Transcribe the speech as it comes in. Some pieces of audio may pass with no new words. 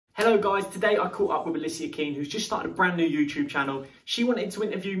Hello guys, today I caught up with Alicia Keane, who's just started a brand new YouTube channel. She wanted to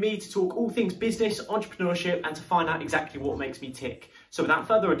interview me to talk all things business, entrepreneurship, and to find out exactly what makes me tick. So without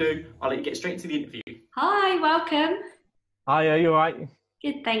further ado, I'll let you get straight into the interview. Hi, welcome. Hi, are you alright?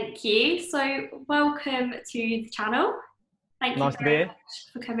 Good, thank you. So welcome to the channel. Thank you Nice to be very here.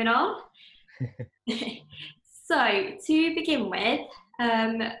 much for coming on. So to begin with,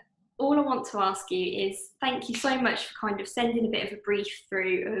 all I want to ask you is thank you so much for kind of sending a bit of a brief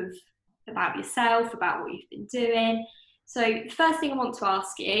through about yourself, about what you've been doing. So the first thing I want to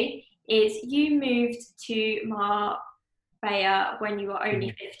ask you is you moved to Marbella when you were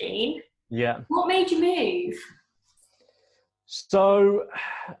only 15. Yeah. What made you move? So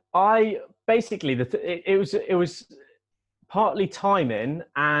I basically, it was partly timing,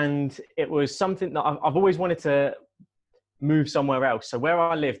 and it was something that I've always wanted to move somewhere else. So where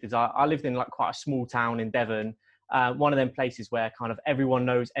I lived is I lived in like quite a small town in Devon, one of them places where kind of everyone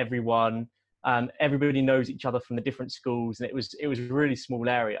knows everyone, everybody knows each other from the different schools, and it was a really small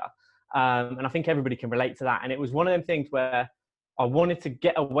area, and I think everybody can relate to that. And it was one of them things where I wanted to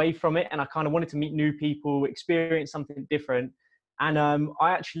get away from it, and I kind of wanted to meet new people, experience something different. And I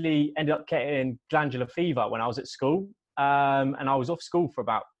actually ended up getting glandular fever when I was at school, and I was off school for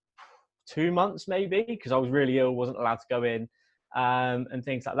about 2 months maybe, because I was really ill, wasn't allowed to go in, and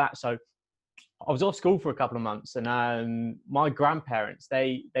things like that. So I was off school for a couple of months, and my grandparents,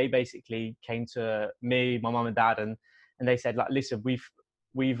 they basically came to me, my mum and dad, and they said, like, listen,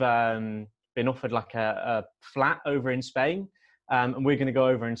 we've been offered like a flat over in Spain, and we're going to go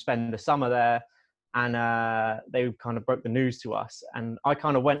over and spend the summer there. And they kind of broke the news to us, and I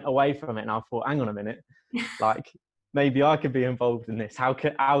kind of went away from it, and I thought, hang on a minute, like maybe I could be involved in this. How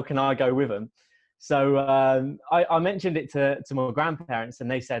can I go with them? So I mentioned it to my grandparents,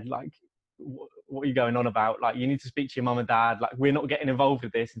 and they said, like, what are you going on about? Like, you need to speak to your mum and dad. Like, we're not getting involved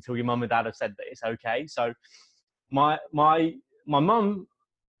with this until your mum and dad have said that it's okay. So my mum,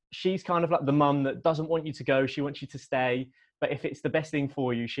 she's kind of like the mum that doesn't want you to go. She wants you to stay. But if it's the best thing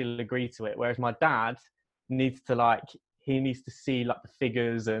for you, she'll agree to it. Whereas my dad needs to see like the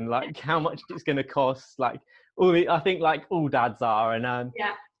figures and like how much it's going to cost. Like I think like all dads are. And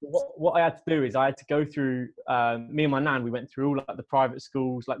Yeah. what I had to do is I had to go through, me and my nan, we went through all like the private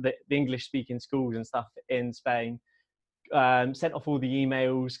schools, like the English speaking schools and stuff in Spain, sent off all the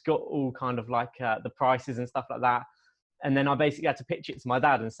emails, got all kind of like the prices and stuff like that. And then I basically had to pitch it to my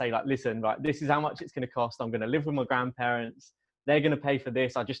dad and say, like, listen, right, this is how much it's going to cost. I'm going to live with my grandparents. They're going to pay for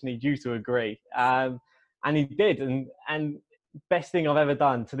this. I just need you to agree. And he did. And best thing I've ever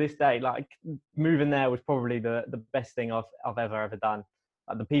done to this day. Like, moving there was probably the best thing I've ever done.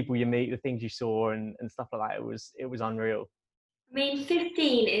 Like, the people you meet, the things you saw, and stuff like that. It was unreal. I mean,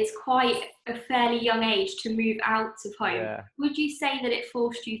 15 is quite a fairly young age to move out of home. Yeah. Would you say that it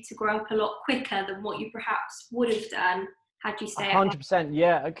forced you to grow up a lot quicker than what you perhaps would have done had you stayed at home? 100%,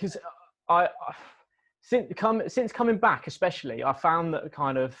 yeah. Because since coming back, especially, I found that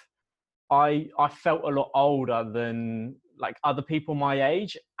kind of I felt a lot older than like other people my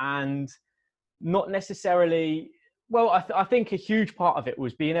age, and not necessarily. Well, I think a huge part of it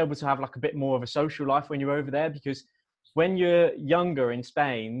was being able to have like a bit more of a social life when you're over there, because when you're younger in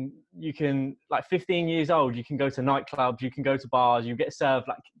Spain, you can, like 15 years old, you can go to nightclubs, you can go to bars, you get served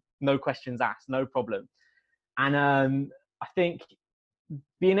like no questions asked, no problem. And I think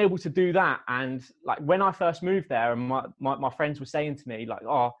being able to do that, and like when I first moved there, and my friends were saying to me like,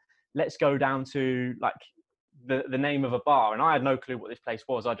 oh, let's go down to like the name of a bar, and I had no clue what this place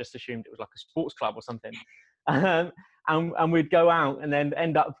was. I just assumed it was like a sports club or something. And we'd go out and then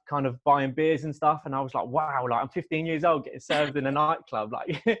end up kind of buying beers and stuff. And I was like, wow, like I'm 15 years old getting served in a nightclub.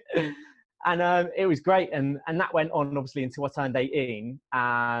 Like, and it was great. And that went on obviously until I turned 18.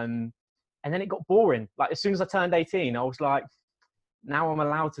 And then it got boring. Like, as soon as I turned 18, I was like, now I'm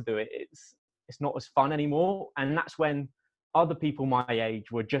allowed to do it. It's not as fun anymore. And that's when other people my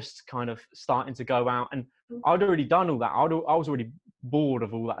age were just kind of starting to go out. And I'd already done all that. I was already bored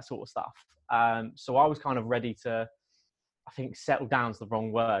of all that sort of stuff. So I was kind of ready to, I think settle down's the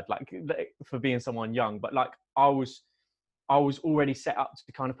wrong word, like for being someone young, but like I was already set up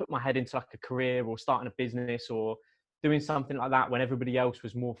to kind of put my head into like a career or starting a business or doing something like that, when everybody else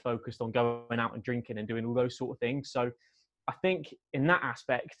was more focused on going out and drinking and doing all those sort of things. So I think in that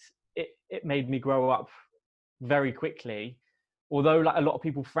aspect, it made me grow up very quickly. Although like a lot of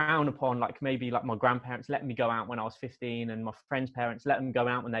people frown upon, like maybe like my grandparents letting me go out when I was 15 and my friends' parents letting them go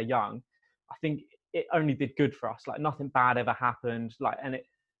out when they're young, I think it only did good for us. Like, nothing bad ever happened. Like, and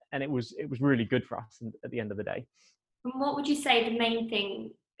it was really good for us at the end of the day. And what would you say the main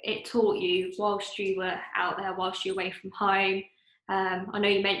thing it taught you whilst you were out there, whilst you were away from home? I know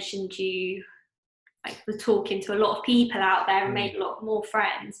you mentioned you were talking to a lot of people out there and made a lot more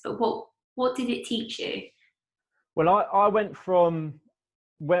friends, but what did it teach you? Well, I went from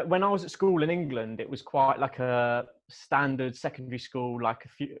when I was at school in England, it was quite like a standard secondary school, like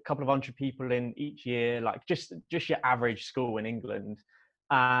a couple of hundred people in each year, like just your average school in England.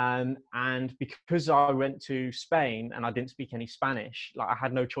 And because I went to Spain and I didn't speak any Spanish, like I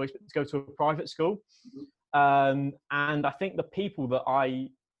had no choice but to go to a private school. And I think the people that I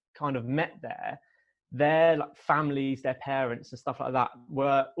kind of met there, their like families, their parents and stuff like that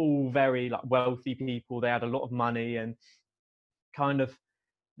were all very like wealthy people. They had a lot of money and kind of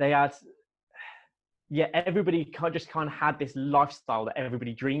they had, yeah, everybody just kind of had this lifestyle that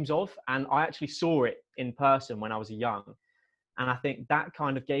everybody dreams of. And I actually saw it in person when I was young. And I think that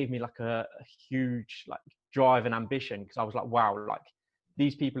kind of gave me like a huge like drive and ambition, because I was like, wow, like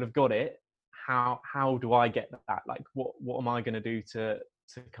these people have got it. How do I get that? Like, what am I going to do to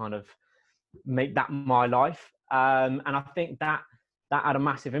kind of make that my life? And I think that had a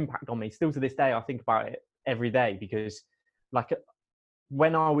massive impact on me. Still to this day, I think about it every day, because like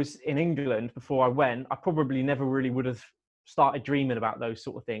when I was in England before I went, I probably never really would have started dreaming about those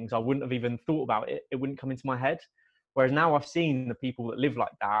sort of things. I wouldn't have even thought about it. It wouldn't come into my head. Whereas now I've seen the people that live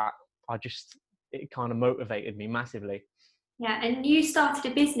like that, it kind of motivated me massively. Yeah, and you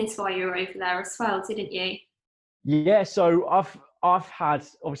started a business while you were over there as well, didn't you? Yeah, so I've had,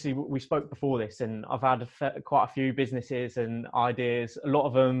 obviously we spoke before this, and I've had quite a few businesses and ideas. A lot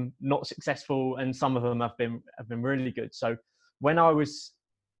of them not successful, and some of them have been really good. So when I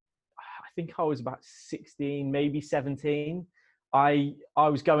think I was about 16, maybe 17. I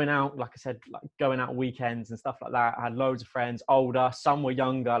was going out, like I said, like going out weekends and stuff like that. I had loads of friends, older, some were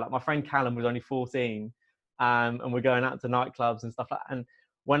younger. Like my friend Callum was only 14, and we're going out to nightclubs and stuff like that. And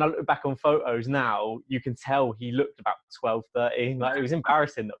when I look back on photos now, you can tell he looked about 12, 13. Like it was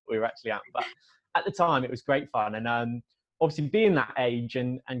embarrassing that we were actually out, but at the time it was great fun. And obviously being that age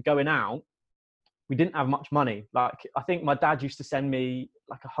and going out, we didn't have much money. Like I think my dad used to send me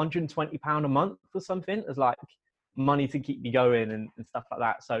like £120 a month or something as like money to keep me going and stuff like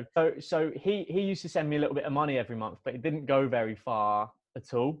that. So he used to send me a little bit of money every month, but it didn't go very far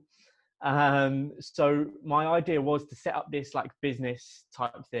at all. So my idea was to set up this like business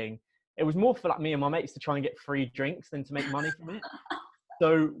type thing. It was more for like me and my mates to try and get free drinks than to make money from it.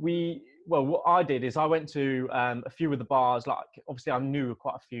 So what I did is I went to a few of the bars. Like obviously I knew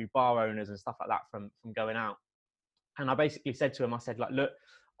quite a few bar owners and stuff like that from going out. And I basically said to him, I said like, look,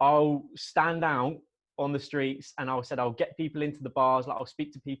 I'll stand out on the streets and I'll get people into the bars. Like I'll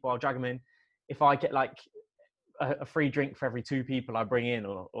speak to people, I'll drag them in. If I get like a free drink for every 2 people I bring in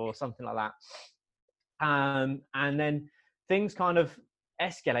or something like that. And then things kind of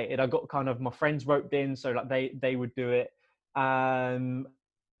escalated. I got kind of my friends roped in, so like they would do it. And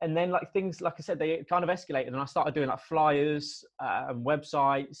then like things, like I said, they kind of escalated and I started doing like flyers and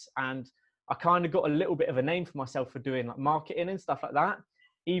websites, and I kind of got a little bit of a name for myself for doing like marketing and stuff like that,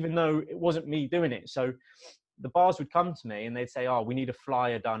 even though it wasn't me doing it. So the bars would come to me and they'd say, oh, we need a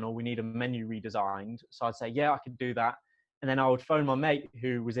flyer done or we need a menu redesigned. So I'd say, yeah, I could do that. And then I would phone my mate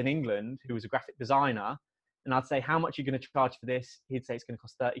who was in England, who was a graphic designer. And I'd say, how much are you going to charge for this? He'd say it's going to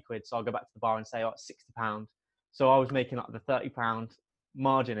cost 30 quid. So I'll go back to the bar and say, oh, it's £60. So I was making like the £30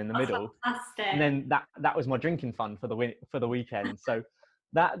 margin in the middle. Fantastic. And then that was my drinking fund for the weekend. So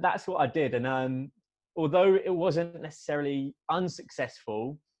that's what I did. And although it wasn't necessarily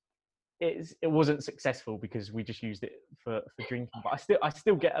unsuccessful, it wasn't successful because we just used it for drinking. But I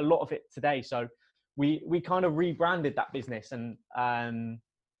still get a lot of it today. So we kind of rebranded that business and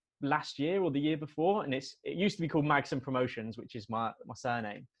last year or the year before, and it used to be called Magson Promotions, which is my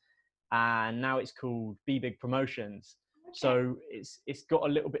surname, and now it's called Be Big Promotions. Okay. So it's got a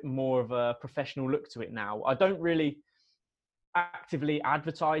little bit more of a professional look to it now. I don't really actively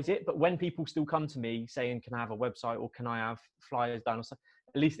advertise it, but when people still come to me saying, can I have a website or can I have flyers done or something,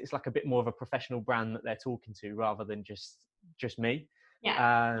 at least it's like a bit more of a professional brand that they're talking to rather than just me.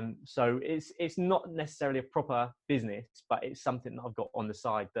 Yeah. So it's not necessarily a proper business, but it's something that I've got on the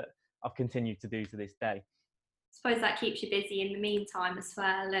side that I've continued to do to this day. I suppose that keeps you busy in the meantime as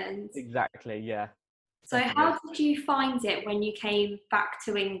well. And exactly, yeah. So definitely. How did you find it when you came back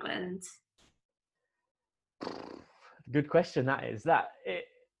to England? Good question.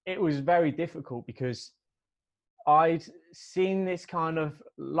 It was very difficult because I'd seen this kind of,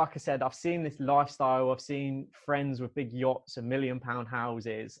 like I said, I've seen this lifestyle. I've seen friends with big yachts and £1 million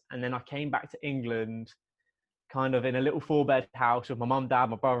houses. And then I came back to England kind of in a little 4-bed house with my mum, dad,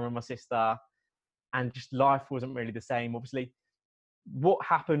 my brother and my sister. And just life wasn't really the same. Obviously, what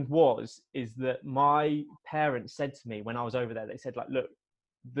happened is that my parents said to me when I was over there, they said like, look,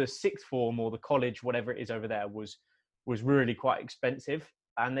 the sixth form or the college, whatever it is over there, was really quite expensive.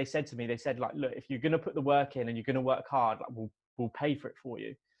 And they said to me, they said like, look, if you're going to put the work in and you're going to work hard, like, we'll pay for it for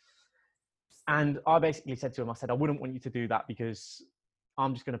you. And I basically said to him, I said, I wouldn't want you to do that because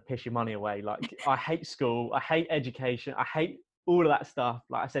I'm just going to piss your money away. Like, I hate school. I hate education. I hate all of that stuff.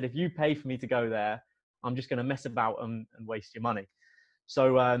 Like I said, if you pay for me to go there, I'm just going to mess about and waste your money.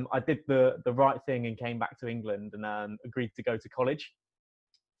 So I did the right thing and came back to England and agreed to go to college.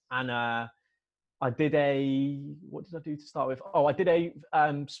 And I did what did I do to start with? Oh, I did a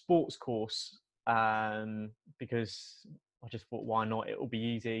sports course because I just thought, why not? It will be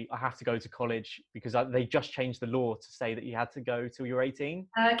easy. I have to go to college because they just changed the law to say that you had to go till you're 18.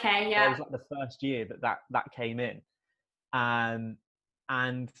 Okay, yeah. So it was like the first year that came in.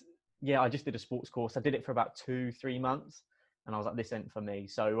 And yeah, I just did a sports course. I did it for about 2-3 months and I was like, this ain't for me.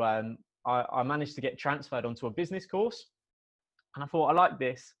 So I managed to get transferred onto a business course and I thought, I like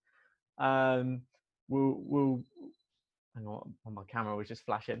this. We'll hang on, my camera was just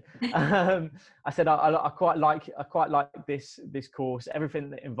flashing. I said I quite like this course, everything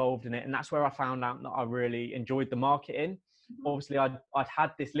that involved in it, and that's where I found out that I really enjoyed the marketing. Obviously, I'd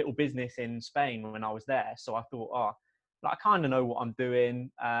had this little business in Spain when I was there, so I thought, I kind of know what I'm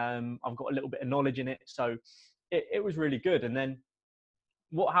doing. I've got a little bit of knowledge in it, so it was really good. And then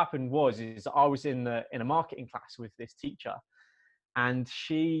what happened is I was in a marketing class with this teacher. And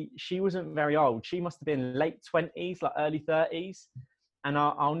she wasn't very old. She must have been late 20s, like early 30s. And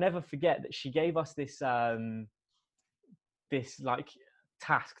I'll never forget that she gave us this this like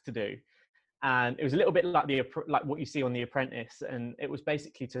task to do. And it was a little bit like like what you see on The Apprentice. And it was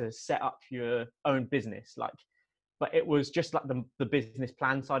basically to set up your own business. But it was just like the business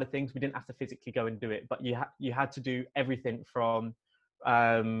plan side of things. We didn't have to physically go and do it, but you had to do everything from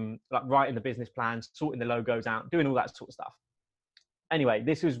like writing the business plans, sorting the logos out, doing all that sort of stuff. Anyway,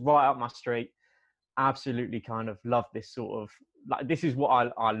 this was right up my street. Absolutely kind of loved this sort of, like, this is what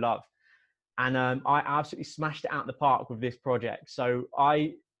I love. And I absolutely smashed it out of the park with this project. So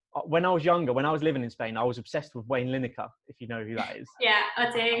when I was younger, when I was living in Spain, I was obsessed with Wayne Lineker, if you know who that is. Yeah, I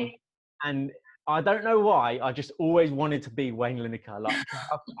do. And I don't know why, I just always wanted to be Wayne Lineker. Like,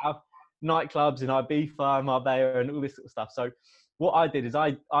 have nightclubs in Ibiza, Marbella, and all this sort of stuff. So what I did is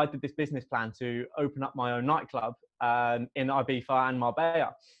I did this business plan to open up my own nightclub in Ibiza and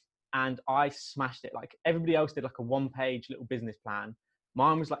Marbella, and I smashed it. Like, everybody else did like a 1-page little business plan.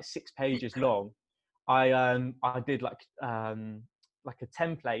 Mine was like 6 pages long. I did like a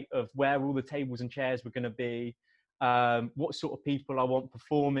template of where all the tables and chairs were going to be, what sort of people I want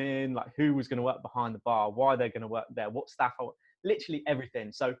performing, like who was going to work behind the bar, why they're going to work there, what staff I want, literally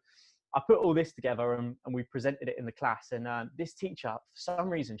everything. So I put all this together and we presented it in the class. And this teacher, for some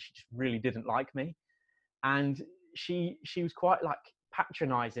reason, she just really didn't like me. And she was quite like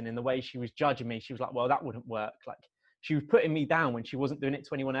patronizing in the way she was judging me. She was like, well, that wouldn't work. Like, she was putting me down when she wasn't doing it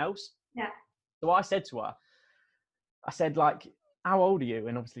to anyone else. Yeah. So I said to her, I said, like, how old are you?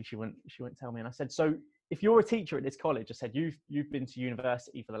 And obviously she wouldn't tell me. And I said, so if you're a teacher at this college, I said, you've been to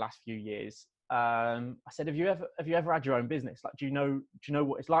university for the last few years. I said, have you ever had your own business? Like, do you know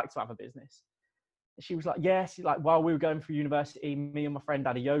what it's like to have a business? And she was like, yes. Like, while we were going through university, me and my friend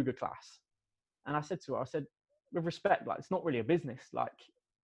had a yoga class. And I said to her, I said, with respect, like, it's not really a business. Like,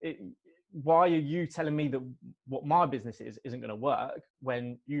 why are you telling me that what my business isn't going to work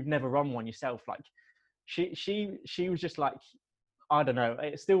when you've never run one yourself? Like, she was just like, I don't know.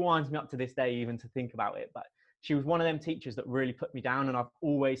 It still winds me up to this day even to think about it. But she was one of them teachers that really put me down. And I've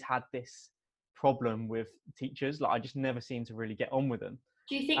always had this problem with teachers. Like, I just never seem to really get on with them.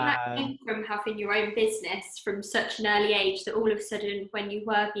 Do you think that came from having your own business from such an early age that all of a sudden when you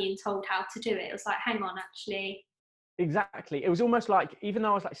were being told how to do it, it was like, hang on, actually? Exactly. It was almost like, even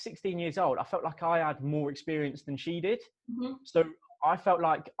though I was like 16 years old, I felt like I had more experience than she did. Mm-hmm. So I felt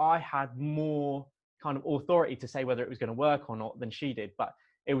like I had more kind of authority to say whether it was going to work or not than she did. But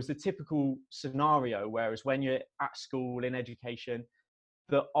it was the typical scenario, whereas when you're at school in education,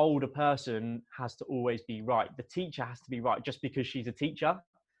 the older person has to always be right. The teacher has to be right just because she's a teacher.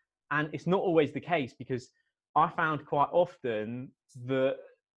 And it's not always the case, because I found quite often that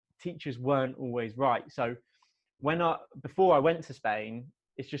teachers weren't always right. So before I went to Spain,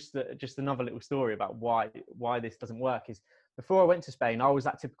 it's just another little story about why this doesn't work. Is before I went to Spain, I was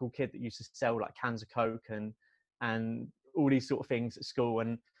that typical kid that used to sell like cans of Coke and all these sort of things at school.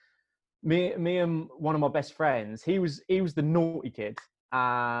 And me and one of my best friends, he was the naughty kid.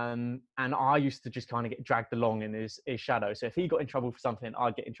 And I used to just kind of get dragged along in his shadow. So if he got in trouble for something,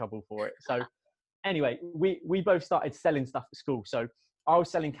 I'd get in trouble for it. So anyway, we both started selling stuff at school. So I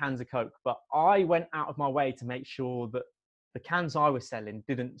was selling cans of Coke, but I went out of my way to make sure that the cans I was selling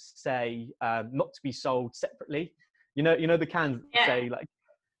didn't say not to be sold separately. You know the cans that say like.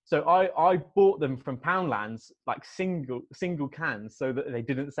 So I bought them from Poundlands, like single cans, so that they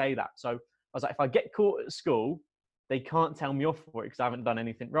didn't say that. So I was like, if I get caught at school, they can't tell me off for it because I haven't done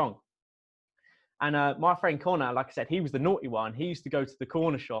anything wrong. And my friend Connor, like I said, he was the naughty one. He used to go to the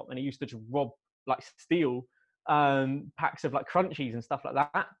corner shop and he used to just steal packs of like crunchies and stuff like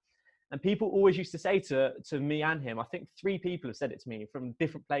that. And people always used to say to me and him, I think 3 people have said it to me from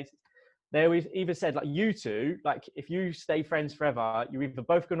different places. They always either said, like, you two, like, if you stay friends forever, you're either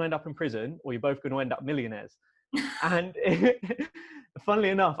both going to end up in prison or you're both going to end up millionaires. And funnily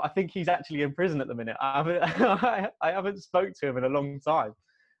enough, I think he's actually in prison at the minute. I haven't spoke to him in a long time.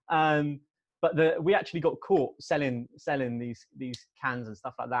 But we actually got caught selling these cans and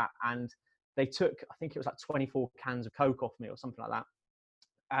stuff like that. And they took, I think it was like 24 cans of Coke off me or something like that.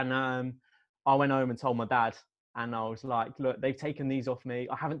 And I went home and told my dad. And I was like, look, they've taken these off me.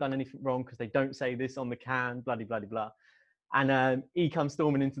 I haven't done anything wrong because they don't say this on the can, bloody, bloody, blah. And he comes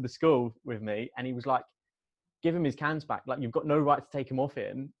storming into the school with me and he was like, give him his cans back. Like, you've got no right to take him off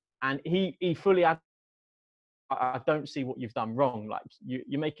him. And he fully had, I don't see what you've done wrong. Like,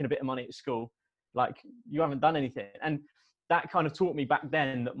 you're making a bit of money at school. Like, you haven't done anything. And that kind of taught me back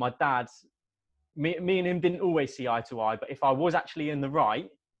then that my dad, me and him didn't always see eye to eye, but if I was actually in the right,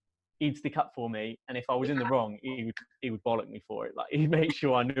 he'd stick up for me, and if I was in the wrong, he would bollock me for it. Like, he'd make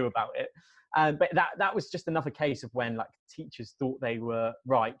sure I knew about it. But that was just another case of when, like, teachers thought they were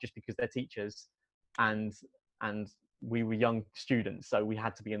right just because they're teachers, and we were young students, so we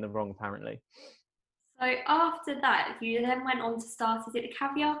had to be in the wrong apparently. So after that, you then went on to start, is it the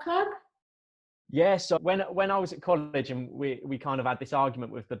Caviar Club? Yeah. So when I was at college and we kind of had this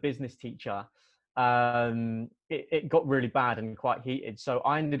argument with the business teacher. It got really bad and quite heated. So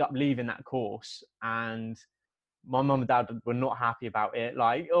I ended up leaving that course and my mum and dad were not happy about it.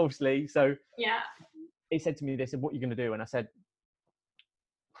 Like, obviously. So yeah, he said to me, they said, what are you going to do? And I said,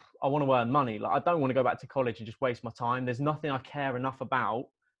 I want to earn money. Like, I don't want to go back to college and just waste my time. There's nothing I care enough about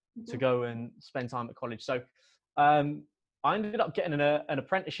to go and spend time at college. So I ended up getting an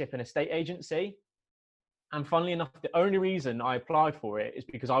apprenticeship in a state agency. And funnily enough, the only reason I applied for it is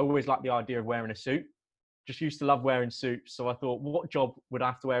because I always liked the idea of wearing a suit. Just used to love wearing suits. So I thought, what job would I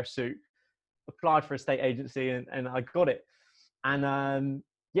have to wear a suit? Applied for a state agency and I got it. And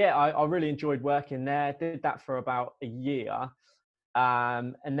I really enjoyed working there. Did that for about a year.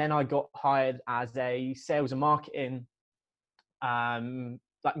 And then I got hired as a sales and marketing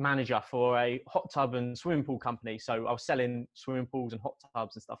manager for a hot tub and swimming pool company. So I was selling swimming pools and hot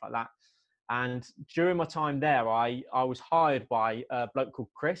tubs and stuff like that. And during my time there, I was hired by a bloke called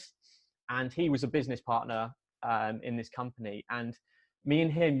Chris, and he was a business partner in this company. And me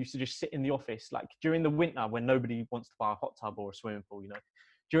and him used to just sit in the office, like during the winter when nobody wants to buy a hot tub or a swimming pool,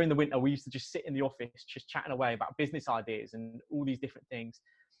 during the winter, we used to just sit in the office, just chatting away about business ideas and all these different things.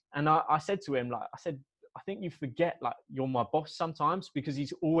 And I said to him, I think you forget, like, you're my boss sometimes, because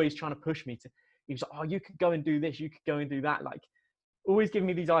he's always trying to push me to, he was like, oh, you could go and do this, you could go and do that. Like, always giving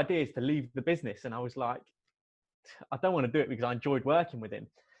me these ideas to leave the business. And I was like, I don't want to do it because I enjoyed working with him.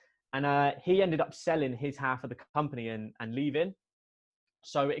 And he ended up selling his half of the company and leaving.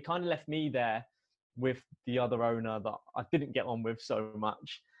 So it kind of left me there with the other owner that I didn't get on with so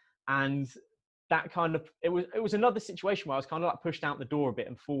much. And that kind of, it was another situation where I was kind of like pushed out the door a bit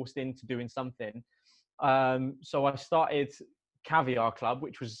and forced into doing something. So I started Caviar Club,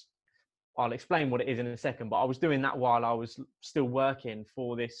 which was, I'll explain what it is in a second, but I was doing that while I was still working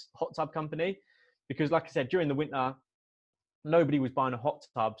for this hot tub company, because like I said, during the winter, nobody was buying a hot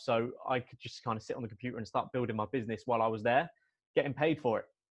tub. So I could just kind of sit on the computer and start building my business while I was there, getting paid for it.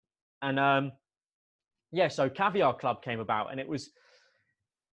 And so Caviar Club came about, and it was,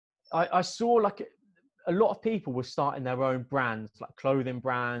 I saw like a lot of people were starting their own brands, like clothing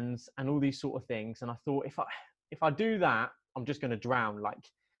brands and all these sort of things. And I thought, if I do that, I'm just going to drown. Like,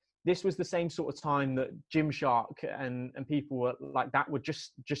 this was the same sort of time that Gymshark and people were like that were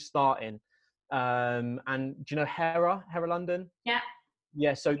just starting. And do you know Hera London?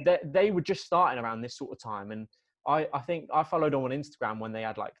 Yeah. So they were just starting around this sort of time. And I think I followed them on Instagram when they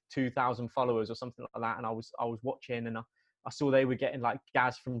had like 2,000 followers or something like that. And I was watching, and I saw they were getting like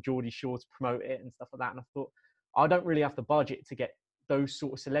Gaz from Geordie Shore to promote it and stuff like that. And I thought, I don't really have the budget to get those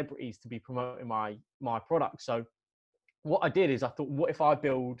sort of celebrities to be promoting my product. So what I did is I thought, what if I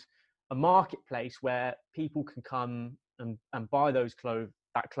build a marketplace where people can come and buy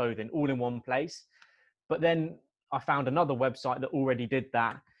that clothing all in one place? But then I found another website that already did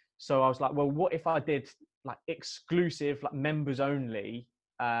that. So I was like, well, what if I did like exclusive, like members only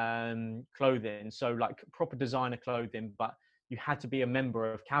clothing? So like proper designer clothing, but you had to be a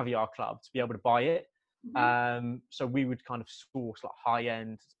member of Caviar Club to be able to buy it. So we would kind of source like high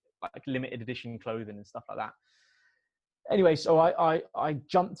end, like limited edition clothing and stuff like that. Anyway, so I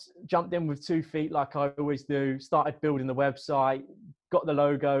jumped in with 2 feet like I always do, started building the website, got the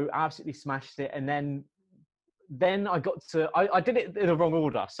logo, absolutely smashed it. And then I did it in the wrong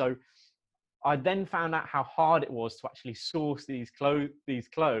order. So I then found out how hard it was to actually source these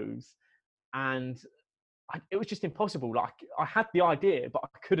clothes. And it was just impossible. Like I had the idea, but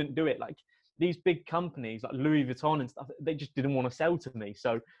I couldn't do it. Like these big companies like Louis Vuitton and stuff, they just didn't want to sell to me.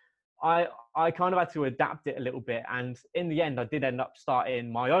 So I kind of had to adapt it a little bit. And in the end, I did end up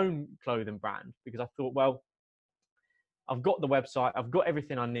starting my own clothing brand because I thought, well, I've got the website, I've got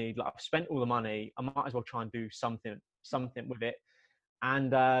everything I need. Like I've spent all the money, I might as well try and do something with it.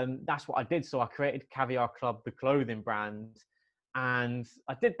 And that's what I did. So I created Caviar Club, the clothing brand, and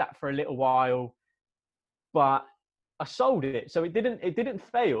I did that for a little while, but I sold it. So it didn't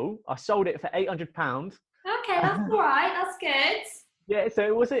fail. I sold it for £800. Okay, that's all right. That's good. Yeah, so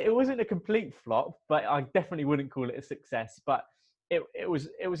it wasn't a complete flop, but I definitely wouldn't call it a success. But it was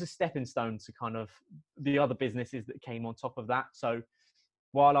a stepping stone to kind of the other businesses that came on top of that. So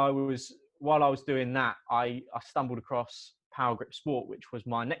while I was doing that, I stumbled across Power Grip Sport, which was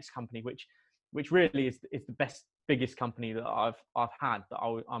my next company, which really is the biggest company that I've had, that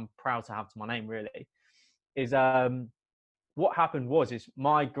I'm proud to have to my name. Really, is what happened is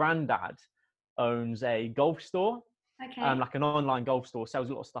my granddad owns a golf store. Okay. Like an online golf store, sells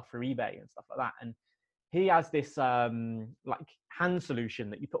a lot of stuff for eBay and stuff like that. And he has this like hand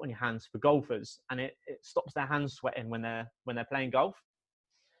solution that you put on your hands for golfers, and it stops their hands sweating when they're playing golf.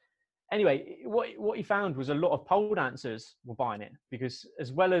 Anyway, what he found was a lot of pole dancers were buying it because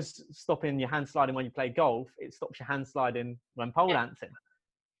as well as stopping your hand sliding when you play golf, it stops your hand sliding when pole dancing.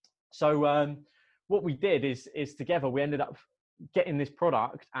 So what we did is together we ended up getting this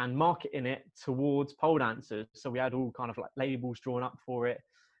product and marketing it towards pole dancers. So we had all kind of like labels drawn up for it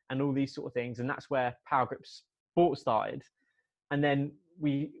and all these sort of things. And that's where Power Grip Sport started. And then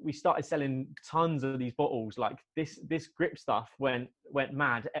we started selling tons of these bottles. Like this grip stuff went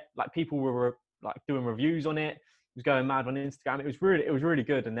mad. Like people were like doing reviews on it. It was going mad on Instagram. It was really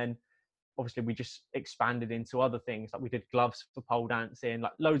good. And then obviously we just expanded into other things. Like we did gloves for pole dancing,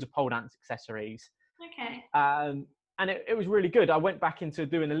 like loads of pole dance accessories. Okay. And it was really good. I went back into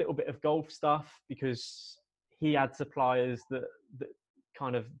doing a little bit of golf stuff because he had suppliers that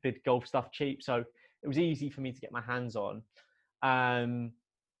kind of did golf stuff cheap. So it was easy for me to get my hands on.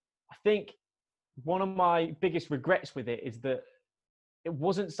 I think one of my biggest regrets with it is that it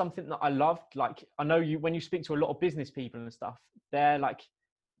wasn't something that I loved. Like I know when you speak to a lot of business people and stuff, their like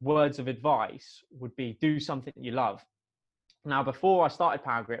words of advice would be do something that you love. Now, before I started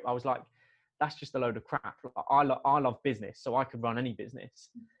Power Grip, I was like, that's just a load of crap. I love business, so I could run any business.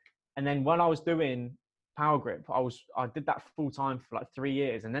 And then when I was doing Power Grip, I did that full time for like 3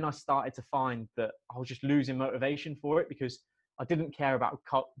 years. And then I started to find that I was just losing motivation for it because I didn't care about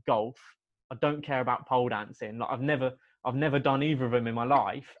golf. I don't care about pole dancing. Like I've never done either of them in my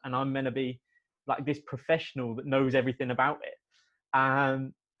life. And I'm meant to be like this professional that knows everything about it.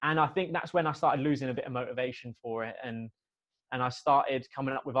 And I think that's when I started losing a bit of motivation for it. And I started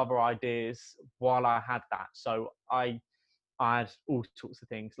coming up with other ideas while I had that. So I had all sorts of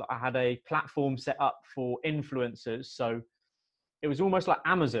things. Like I had a platform set up for influencers. So it was almost like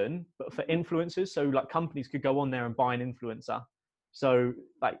Amazon, but for influencers. So like companies could go on there and buy an influencer. So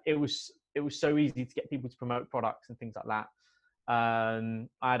like it was so easy to get people to promote products and things like that.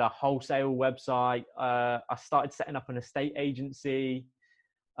 I had a wholesale website. I started setting up an estate agency.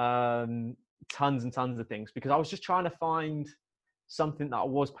 Tons and tons of things because I was just trying to find something that I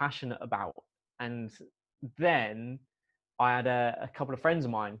was passionate about. And then I had a couple of friends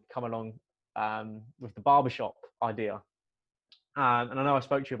of mine come along with the barbershop idea. And I know I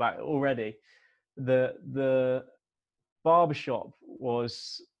spoke to you about it already. The barbershop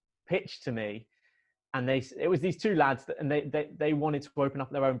was pitched to me, and it was these two lads and they wanted to open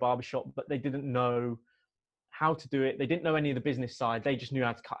up their own barbershop, but they didn't know how to do it. They didn't know any of the business side. They just knew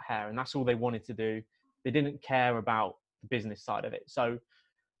how to cut hair, and that's all they wanted to do. They didn't care about the business side of it. So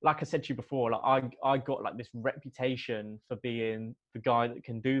like I said to you before, like I got like this reputation for being the guy that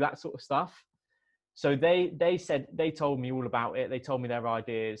can do that sort of stuff. So they told me all about it. They told me their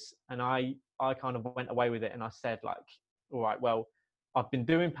ideas, and I kind of went away with it. And I said like, all right, well, I've been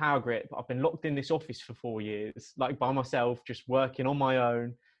doing Power Grip. I've been locked in this office for 4 years, like by myself, just working on my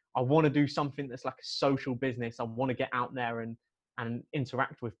own. I want to do something that's like a social business. I want to get out there and and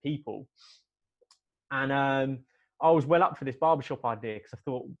interact with people. And I was well up for this barbershop idea because I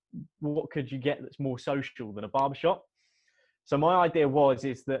thought, what could you get that's more social than a barbershop? So my idea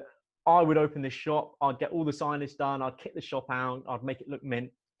is that I would open this shop, I'd get all the signage done, I'd kit the shop out, I'd make it look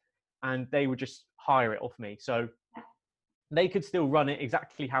mint, and they would just hire it off me. So they could still run it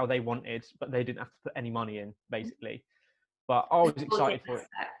exactly how they wanted, but they didn't have to put any money in, basically. But I was excited for it.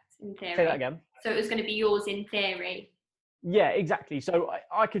 In theory. Say that again. So it was going to be yours in theory. Yeah, exactly. So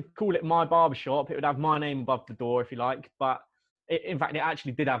I could call it my barbershop. It would have my name above the door, if you like. But in fact, it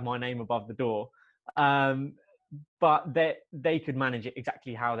actually did have my name above the door. But they could manage it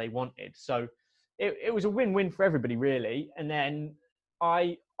exactly how they wanted. So it was a win-win for everybody, really. And then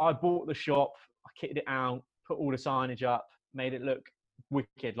I bought the shop, I kitted it out, put all the signage up, made it look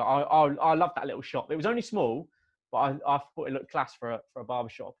wicked. Like I loved that little shop. It was only small, but I thought it looked class for a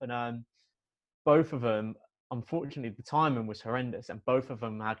barbershop. And both of them, unfortunately, the timing was horrendous, and both of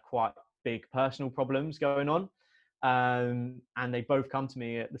them had quite big personal problems going on. And they both come to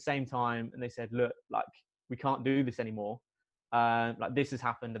me at the same time, and they said, look, like, we can't do this anymore. Like, this has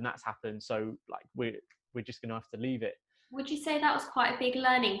happened and that's happened. So like, we're just going to have to leave it. Would you say that was quite a big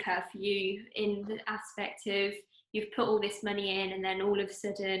learning curve for you, in the aspect of you've put all this money in and then all of a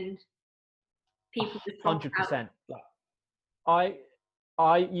sudden people just drop out? 100%.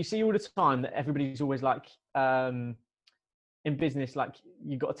 Like, you see all the time that everybody's always like, in business, like,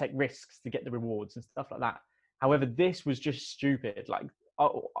 you've got to take risks to get the rewards and stuff like that. However, this was just stupid. Like,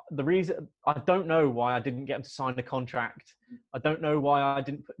 the reason, I don't know why I didn't get them to sign a contract. I don't know why I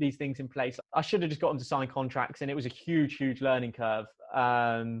didn't put these things in place. I should have just got them to sign contracts, and it was a huge, huge learning curve.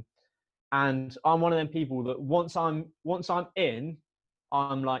 And I'm one of them people that once I'm in,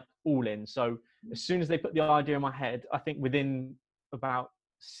 I'm like all in. So as soon as they put the idea in my head, I think within about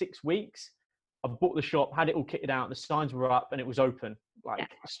 6 weeks, I bought the shop, had it all kitted out, the signs were up, and it was open, like,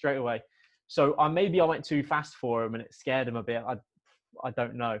 straight away. So maybe I went too fast for them and it scared them a bit. I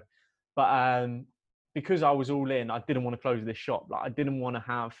don't know. But because I was all in, I didn't want to close this shop. Like, I didn't want to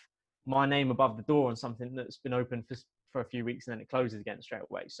have my name above the door on something that's been open for a few weeks and then it closes again straight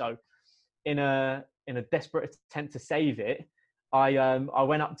away. So in a desperate attempt to save it, I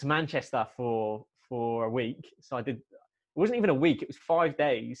went up to Manchester for a week. So it wasn't even a week, it was 5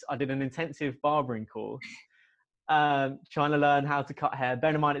 days. I did an intensive barbering course, trying to learn how to cut hair.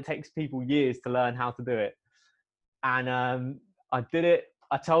 Bear in mind, it takes people years to learn how to do it. And I did it.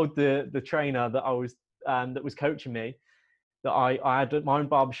 I told the trainer that that was coaching me that I had my own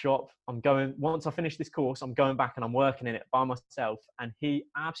barbershop. Once I finish this course, I'm going back and I'm working in it by myself. And he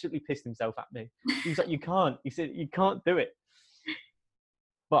absolutely pissed himself at me. He was like, you can't. He said, you can't do it.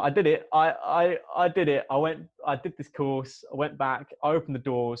 But I did it. I did it. I did this course. I went back. I opened the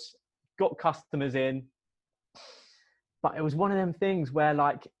doors, got customers in. But it was one of them things where,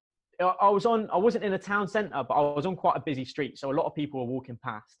 like, I wasn't in a town centre, but I was on quite a busy street. So a lot of people were walking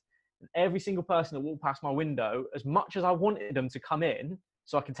past. And every single person that walked past my window, as much as I wanted them to come in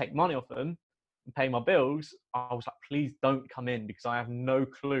so I can take money off them and pay my bills, I was like, please don't come in, because I have no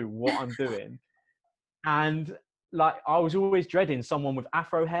clue what I'm doing. And like, I was always dreading someone with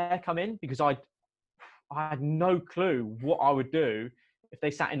afro hair come in, because I had no clue what I would do if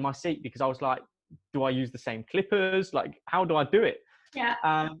they sat in my seat, because I was like, do I use the same clippers? Like, how do I do it?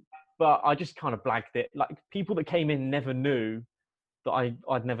 Yeah. But I just kind of blagged it. Like, people that came in never knew that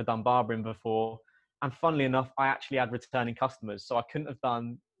I'd never done barbering before. And funnily enough, I actually had returning customers, so I couldn't have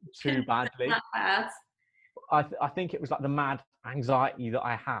done too badly. Not bad. I think it was like the mad anxiety that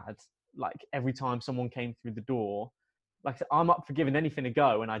I had, like, every time someone came through the door. Like I said, I'm up for giving anything a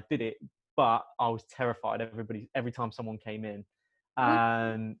go, and I did it, but I was terrified every time someone came in.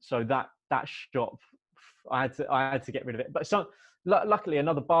 And so that shop, I had to get rid of it. But luckily,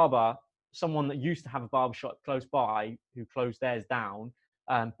 another barber, someone that used to have a barber shop close by, who closed theirs down,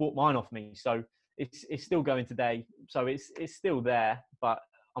 bought mine off me. So it's still going today. So it's still there, but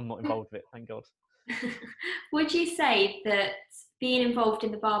I'm not involved with it, thank God. Would you say that being involved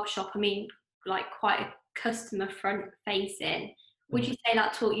in the barbershop, I mean, like, quite a customer front facing, would you say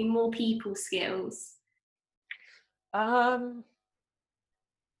that taught you more people skills?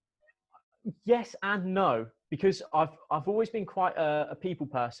 Yes and no, because I've always been quite a people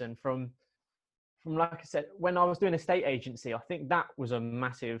person from like I said, when I was doing estate agency. I think that was a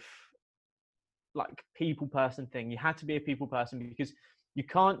massive, like, people person thing. You had to be a people person, because you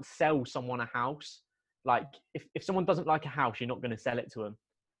can't sell someone a house. Like, if someone doesn't like a house, you're not going to sell it to them,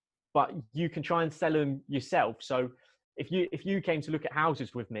 but you can try and sell them yourself. So if you came to look at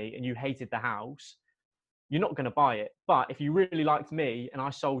houses with me and you hated the house, you're not going to buy it. But if you really liked me and I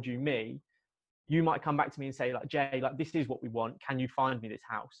sold you me, you might come back to me and say like, Jay, like this is what we want. Can you find me this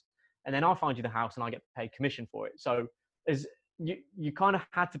house? And then I'll find you the house and I get paid commission for it. So as you kind of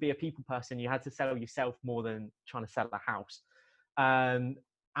had to be a people person. You had to sell yourself more than trying to sell a house. And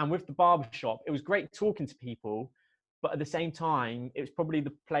with the barbershop, it was great talking to people, but at the same time, it was probably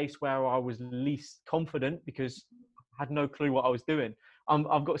the place where I was least confident because I had no clue what I was doing.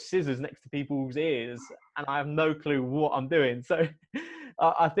 I've got scissors next to people's ears and I have no clue what I'm doing. So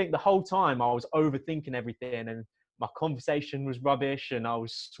I think the whole time I was overthinking everything and my conversation was rubbish and I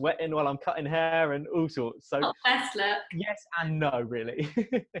was sweating while I'm cutting hair and all sorts. So best luck. Yes and no, really.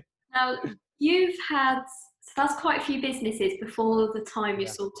 Now, you've had, so that's quite a few businesses before the time you're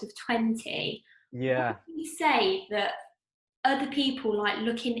Yeah. sort of 20. Yeah. What would you say that other people like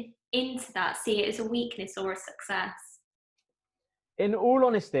looking into that see it as a weakness or a success? In all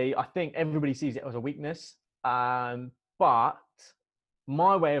honesty, I think everybody sees it as a weakness. But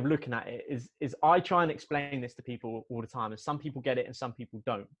my way of looking at it is I try and explain this to people all the time, and some people get it and some people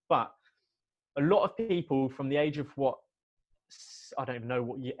don't. But a lot of people from the age of what, I don't even know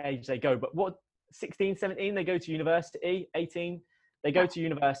what age they go, but what, 16, 17, they go to university, 18, they go to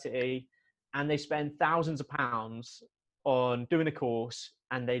university and they spend thousands of pounds on doing a course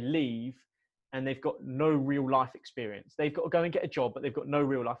and they leave and they've got no real life experience. They've got to go and get a job, but they've got no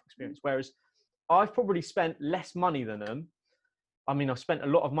real life experience. Whereas I've probably spent less money than them. I mean, I've spent a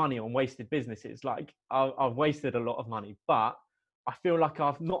lot of money on wasted businesses. Like I've wasted a lot of money, but I feel like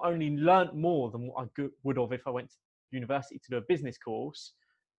I've not only learnt more than what I would have if I went to university to do a business course,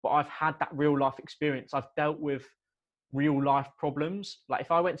 but I've had that real life experience. I've dealt with real life problems. Like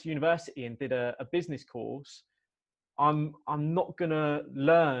if I went to university and did a business course, I'm not gonna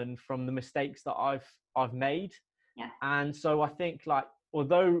learn from the mistakes that I've made. Yeah. And so I think like,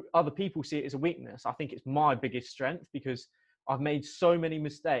 although other people see it as a weakness, I think it's my biggest strength because I've made so many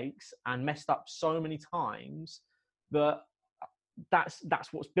mistakes and messed up so many times that that's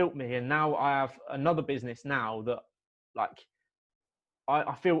what's built me. And now I have another business now that like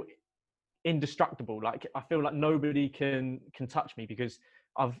I feel indestructible. Like I feel like nobody can touch me because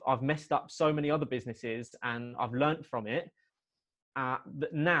I've messed up so many other businesses and I've learnt from it.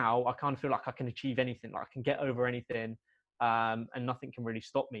 That now I kind of feel like I can achieve anything, like I can get over anything, and nothing can really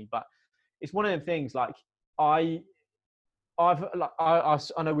stop me. But it's one of them things. Like I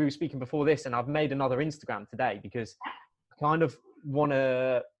know we were speaking before this, and I've made another Instagram today because I kind of want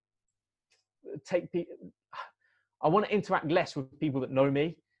to I want to interact less with people that know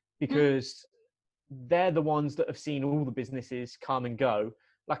me because they're the ones that have seen all the businesses come and go.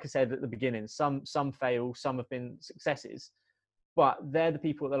 Like I said at the beginning, some fail, some have been successes, but they're the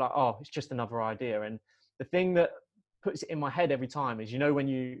people that are like, oh, it's just another idea. And the thing that puts it in my head every time is, you know, when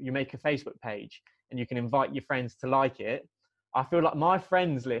you make a Facebook page and you can invite your friends to like it, I feel like my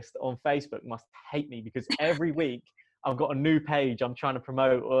friends list on Facebook must hate me because every week I've got a new page I'm trying to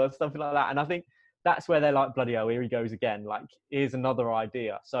promote or something like that. And I think that's where they're like, bloody hell, here he goes again. Like, here's another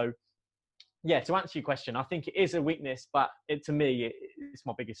idea. So yeah, to answer your question, I think it is a weakness, but to me, it's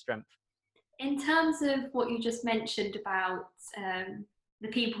my biggest strength. In terms of what you just mentioned about the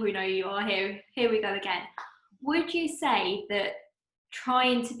people who know you are here we go again. Would you say that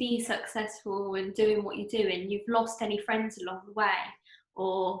trying to be successful and doing what you're doing, you've lost any friends along the way,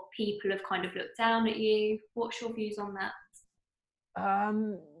 or people have kind of looked down at you? What's your views on that?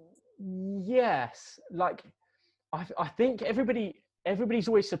 Yes, like I think everybody's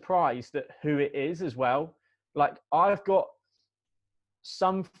always surprised at who it is as well. Like I've got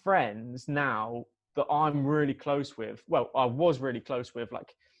some friends now that I'm really close with. Well, I was really close with.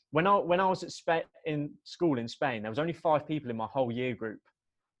 Like when I was in school in Spain, there was only 5 people in my whole year group.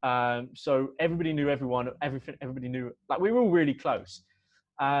 So everybody knew everyone, everything. Everybody knew, like we were all really close.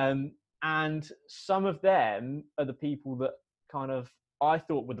 And some of them are the people that kind of I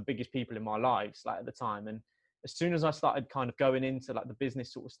thought were the biggest people in my lives, like at the time. And as soon as I started kind of going into like the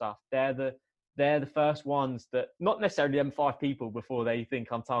business sort of stuff, they're the first ones that, not necessarily them 5 people before they think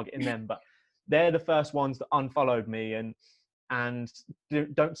I'm targeting them, but they're the first ones that unfollowed me and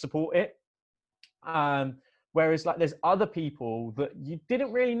don't support it. Whereas like there's other people that you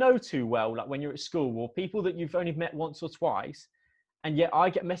didn't really know too well, like when you're at school, or people that you've only met once or twice. And yet I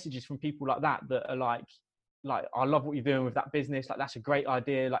get messages from people like that are like, I love what you're doing with that business. Like, that's a great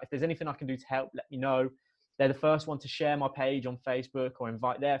idea. Like, if there's anything I can do to help, let me know. They're the first one to share my page on Facebook or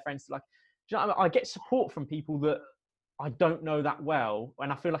invite their friends to, like, do you know what I mean? I get support from people that I don't know that well.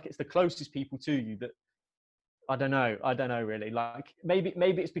 And I feel like it's the closest people to you that, I don't know really. Like, maybe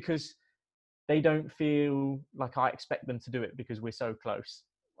it's because they don't feel like I expect them to do it because we're so close.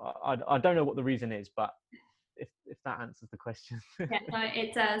 I don't know what the reason is, but if that answers the question. Yeah, no,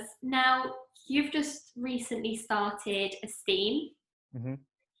 it does. Now, you've just recently started Esteem. Mm-hmm.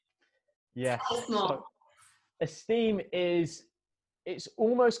 Yes. Tell us more. So Esteem it's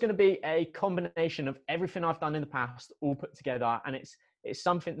almost going to be a combination of everything I've done in the past all put together, and it's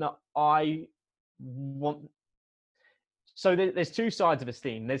something that I want. So there's two sides of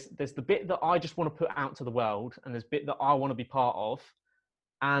Esteem. There's the bit that I just want to put out to the world, and there's bit that I want to be part of,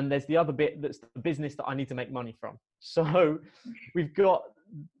 and there's the other bit that's the business that I need to make money from. So we've got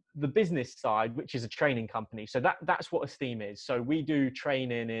the business side, which is a training company. So that's what Esteem is. So we do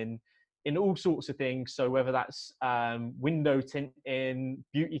training in all sorts of things. So whether that's window tinting,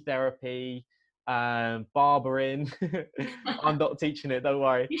 beauty therapy, barbering, I'm not teaching it, don't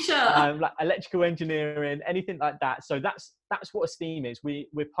worry. Sure. Like electrical engineering, anything like that. So that's what Esteem is.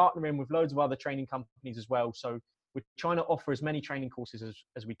 We're partnering with loads of other training companies as well. So we're trying to offer as many training courses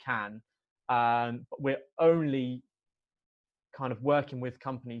as we can. But we're only kind of working with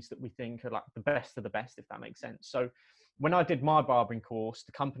companies that we think are like the best of the best, if that makes sense. So when I did my barbering course,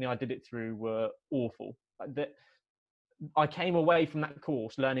 the company I did it through were awful. I came away from that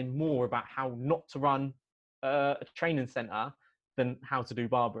course learning more about how not to run a training center than how to do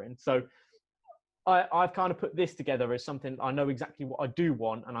barbering. So I've kind of put this together as something I know exactly what I do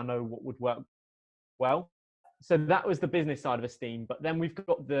want, and I know what would work well. So that was the business side of Esteem. But then we've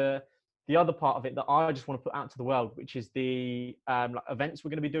got the other part of it that I just want to put out to the world, which is the like events we're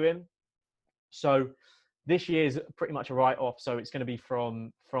going to be doing. So this year's pretty much a write-off, so it's going to be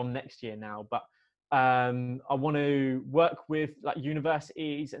from next year now. But I want to work with like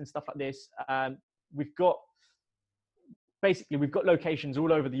universities and stuff like this. We've got locations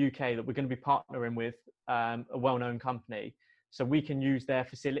all over the UK that we're going to be partnering with a well-known company, so we can use their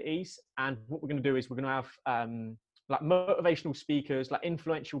facilities. And what we're going to do is we're going to have like motivational speakers, like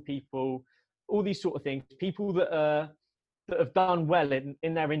influential people, all these sort of things, people that have done well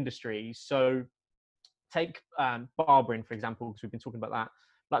in their industries. So take barbering, for example, because we've been talking about that,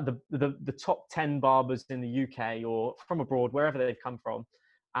 like the top 10 barbers in the UK or from abroad, wherever they've come from.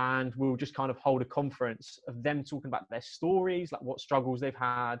 And we'll just kind of hold a conference of them talking about their stories, like what struggles they've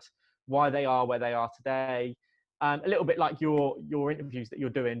had, why they are where they are today. A little bit like your interviews that you're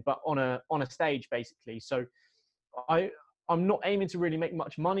doing, but on a stage, basically. So I'm not aiming to really make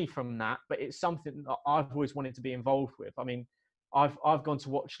much money from that, but it's something that I've always wanted to be involved with. I mean, I've gone to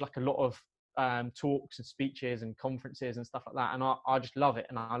watch like a lot of talks and speeches and conferences and stuff like that, and I just love it,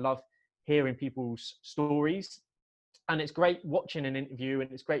 and I love hearing people's stories. And it's great watching an interview,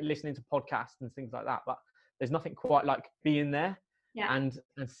 and it's great listening to podcasts and things like that, but there's nothing quite like being there. Yeah. and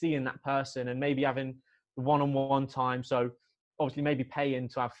seeing that person, and maybe having the one-on-one time. So obviously maybe paying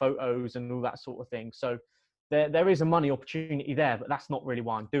to have photos and all that sort of thing. So there is a money opportunity there, but that's not really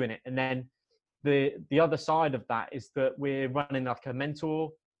why I'm doing it. And then the other side of that is that we're running like a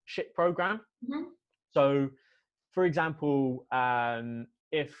mentorship program. Mm-hmm. So for example,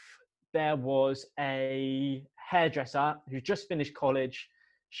 if there was a hairdresser who's just finished college,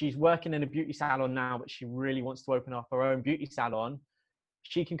 she's working in a beauty salon now, but she really wants to open up her own beauty salon,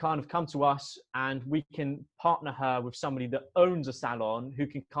 she can kind of come to us and we can partner her with somebody that owns a salon who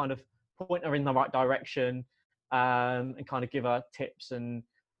can kind of point her in the right direction, and kind of give her tips and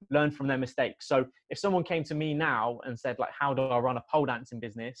learn from their mistakes. So if someone came to me now and said, like, how do I run a pole dancing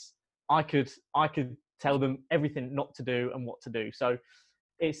business? I could tell them everything not to do and what to do. So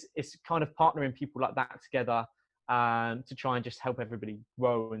it's kind of partnering people like that together, to try and just help everybody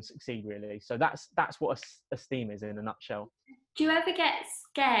grow and succeed, really. So that's what Esteem is in a nutshell. Do you ever get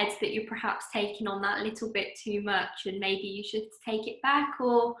scared that you're perhaps taking on that little bit too much and maybe you should take it back?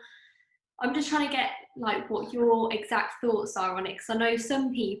 Or I'm just trying to get like what your exact thoughts are on it, because I know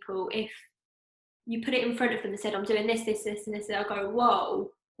some people, if you put it in front of them and said, I'm doing this, this, this and this, they'll go, whoa.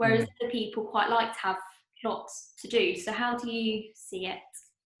 Whereas other people quite like to have lots to do. So how do you see it?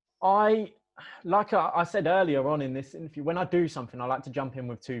 Like I said earlier on in this interview, when I do something, I like to jump in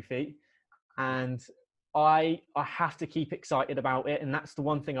with 2 feet, and I have to keep excited about it. And that's the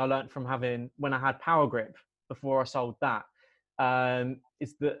one thing I learned from when I had Power Grip before I sold that,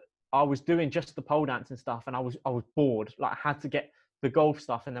 is that I was doing just the pole dance and stuff, and I was bored. Like, I had to get the golf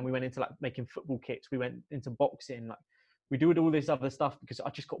stuff, and then we went into like making football kits. We went into boxing. Like, we do all this other stuff because I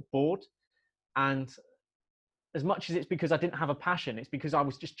just got bored. And as much as it's because I didn't have a passion, it's because I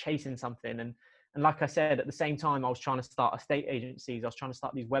was just chasing something. And like I said, at the same time, I was trying to start estate agencies. I was trying to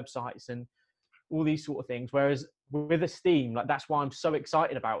start these websites and all these sort of things. Whereas with Esteem, like, that's why I'm so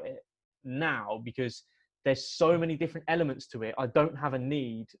excited about it now, because there's so many different elements to it. I don't have a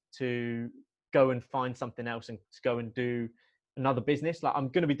need to go and find something else and to go and do another business. Like, I'm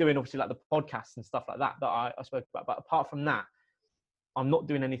going to be doing obviously like the podcasts and stuff like that I spoke about. But apart from that, I'm not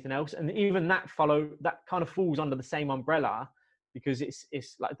doing anything else. And even that kind of falls under the same umbrella, because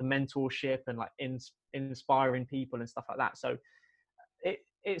it's like the mentorship and like inspiring people and stuff like that. So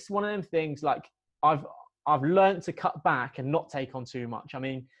it's one of them things, like I've learned to cut back and not take on too much. I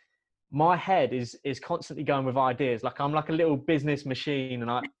mean, my head is constantly going with ideas. Like I'm like a little business machine, and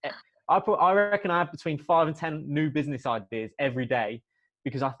I reckon I have between 5 and 10 new business ideas every day,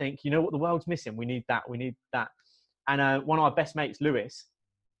 because I think, you know what the world's missing? We need that. And one of my best mates, Lewis,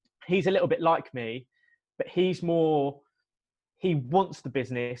 he's a little bit like me, but he wants the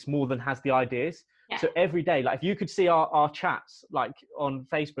business more than has the ideas. Yeah. So every day, like if you could see our chats, like on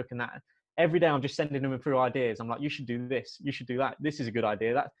Facebook and that, every day I'm just sending him through ideas. I'm like, you should do this, you should do that. This is a good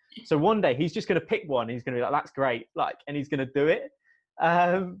idea. So one day he's just going to pick one. He's going to be like, that's great. Like, and he's going to do it.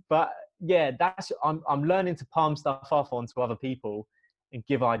 But yeah, I'm learning to palm stuff off onto other people and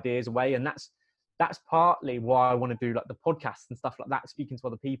give ideas away. And that's partly why I want to do like the podcast and stuff like that, speaking to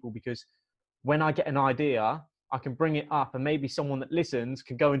other people, because when I get an idea, I can bring it up, and maybe someone that listens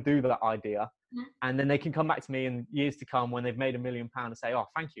can go and do that idea. And then they can come back to me in years to come when they've made £1 million and say, oh,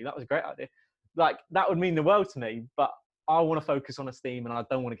 thank you, that was a great idea. Like, that would mean the world to me. But I want to focus on Esteem, and I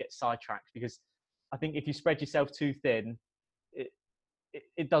don't want to get sidetracked, because I think if you spread yourself too thin,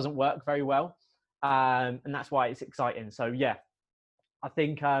 it doesn't work very well. And that's why it's exciting. So yeah, I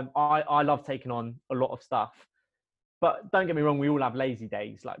think I love taking on a lot of stuff. But don't get me wrong, we all have lazy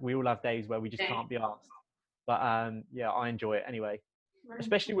days. Like, we all have days where we just can't be asked. But yeah, I enjoy it anyway.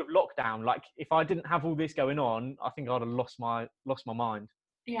 Especially with lockdown. Like, if I didn't have all this going on, I think I'd have lost my mind.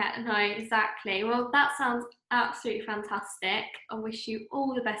 Yeah, no, exactly. Well, that sounds absolutely fantastic. I wish you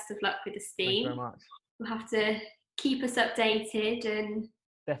all the best of luck with Esteem. Thank you very much. You'll have to keep us updated and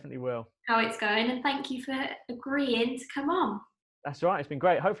definitely will. How it's going, and thank you for agreeing to come on. That's right. It's been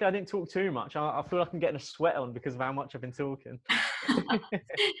great. Hopefully I didn't talk too much. I feel like I'm getting a sweat on because of how much I've been talking.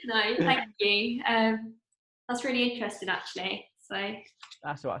 No, thank you. That's really interesting, actually. So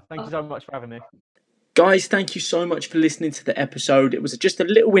that's all right. Thank you so much for having me. Guys, thank you so much for listening to the episode. It was just a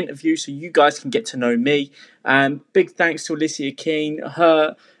little interview so you guys can get to know me. Big thanks to Alicia Keane.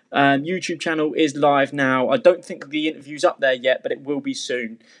 Her YouTube channel is live now. I don't think the interview's up there yet, but it will be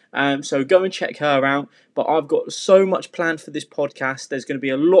soon. So go and check her out. But I've got so much planned for this podcast. There's going to be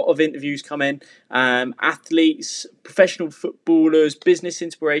a lot of interviews coming. Athletes, professional footballers, business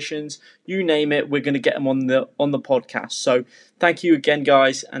inspirations, you name it. We're going to get them on the podcast. So thank you again,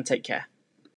 guys, and take care.